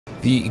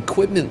The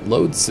equipment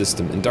load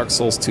system in Dark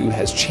Souls 2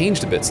 has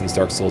changed a bit since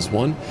Dark Souls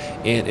 1,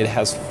 and it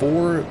has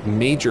 4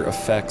 major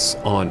effects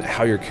on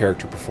how your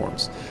character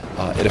performs.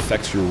 It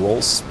affects your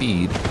roll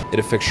speed, it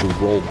affects your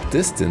roll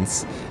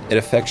distance, it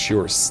affects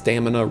your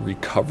stamina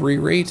recovery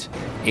rate,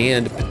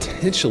 and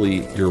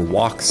potentially your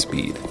walk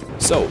speed.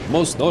 So,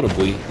 most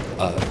notably,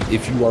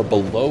 if you are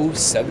below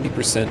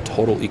 70%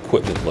 total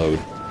equipment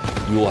load,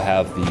 you will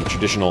have the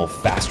traditional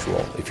fast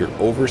roll. If you're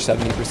over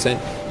 70%,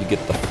 you get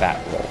the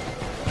fat roll.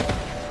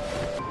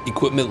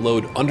 Equipment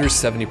load under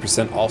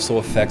 70% also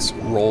affects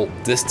roll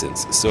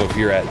distance. So if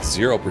you're at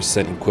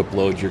 0% equip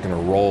load, you're going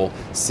to roll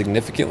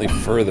significantly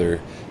further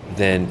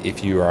than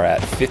if you are at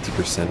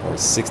 50% or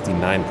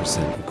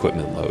 69%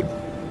 equipment load.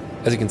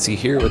 As you can see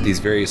here with these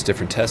various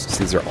different tests,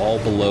 these are all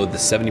below the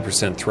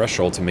 70%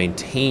 threshold to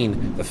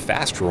maintain the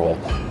fast roll,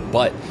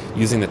 but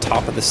using the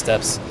top of the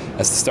steps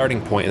as the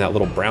starting point and that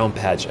little brown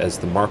patch as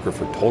the marker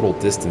for total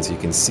distance, you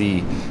can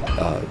see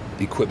the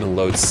equipment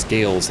load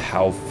scales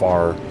how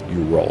far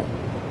you roll.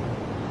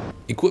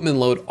 Equipment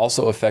load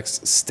also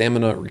affects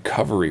stamina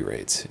recovery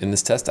rates. In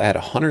this test, I had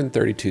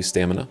 132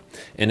 stamina,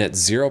 and at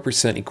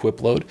 0%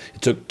 equip load,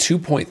 it took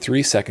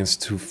 2.3 seconds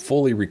to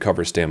fully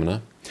recover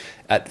stamina.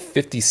 At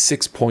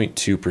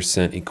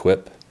 56.2%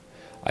 equip,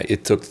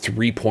 it took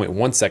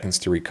 3.1 seconds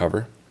to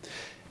recover.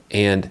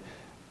 And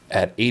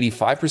at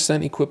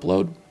 85% equip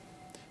load,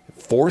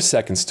 4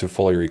 seconds to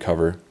fully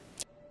recover.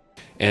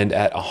 And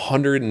at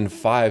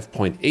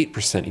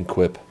 105.8%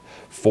 equip,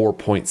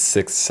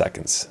 4.6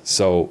 seconds.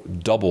 So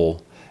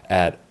double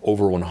at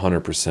over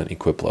 100%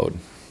 equip load.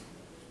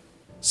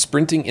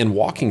 Sprinting and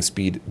walking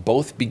speed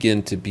both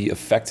begin to be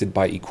affected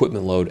by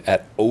equipment load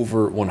at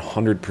over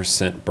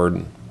 100%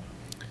 burden.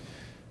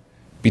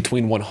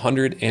 Between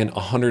 100 and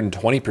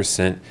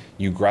 120%,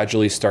 you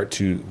gradually start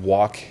to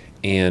walk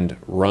and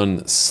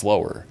run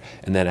slower.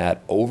 And then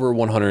at over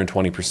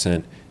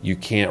 120%, you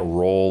can't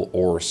roll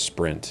or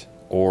sprint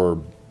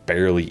or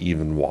barely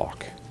even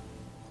walk.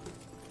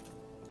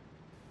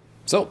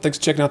 So thanks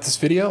for checking out this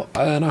video,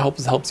 and I hope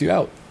this helps you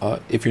out.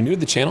 If you're new to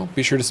the channel,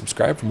 be sure to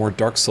subscribe for more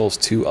Dark Souls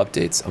 2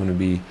 updates. I'm going to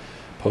be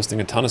posting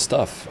a ton of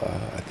stuff.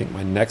 I think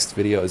my next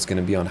video is going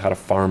to be on how to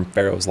farm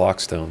Pharaoh's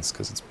Lockstones,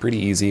 because it's pretty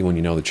easy when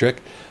you know the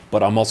trick.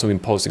 But I'm also going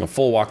to be posting a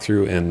full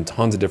walkthrough and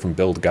tons of different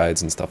build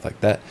guides and stuff like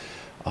that.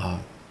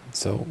 And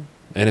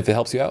if it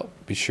helps you out,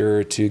 be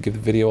sure to give the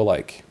video a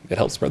like. It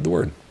helps spread the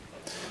word.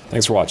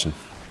 Thanks for watching.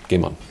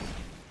 Game on.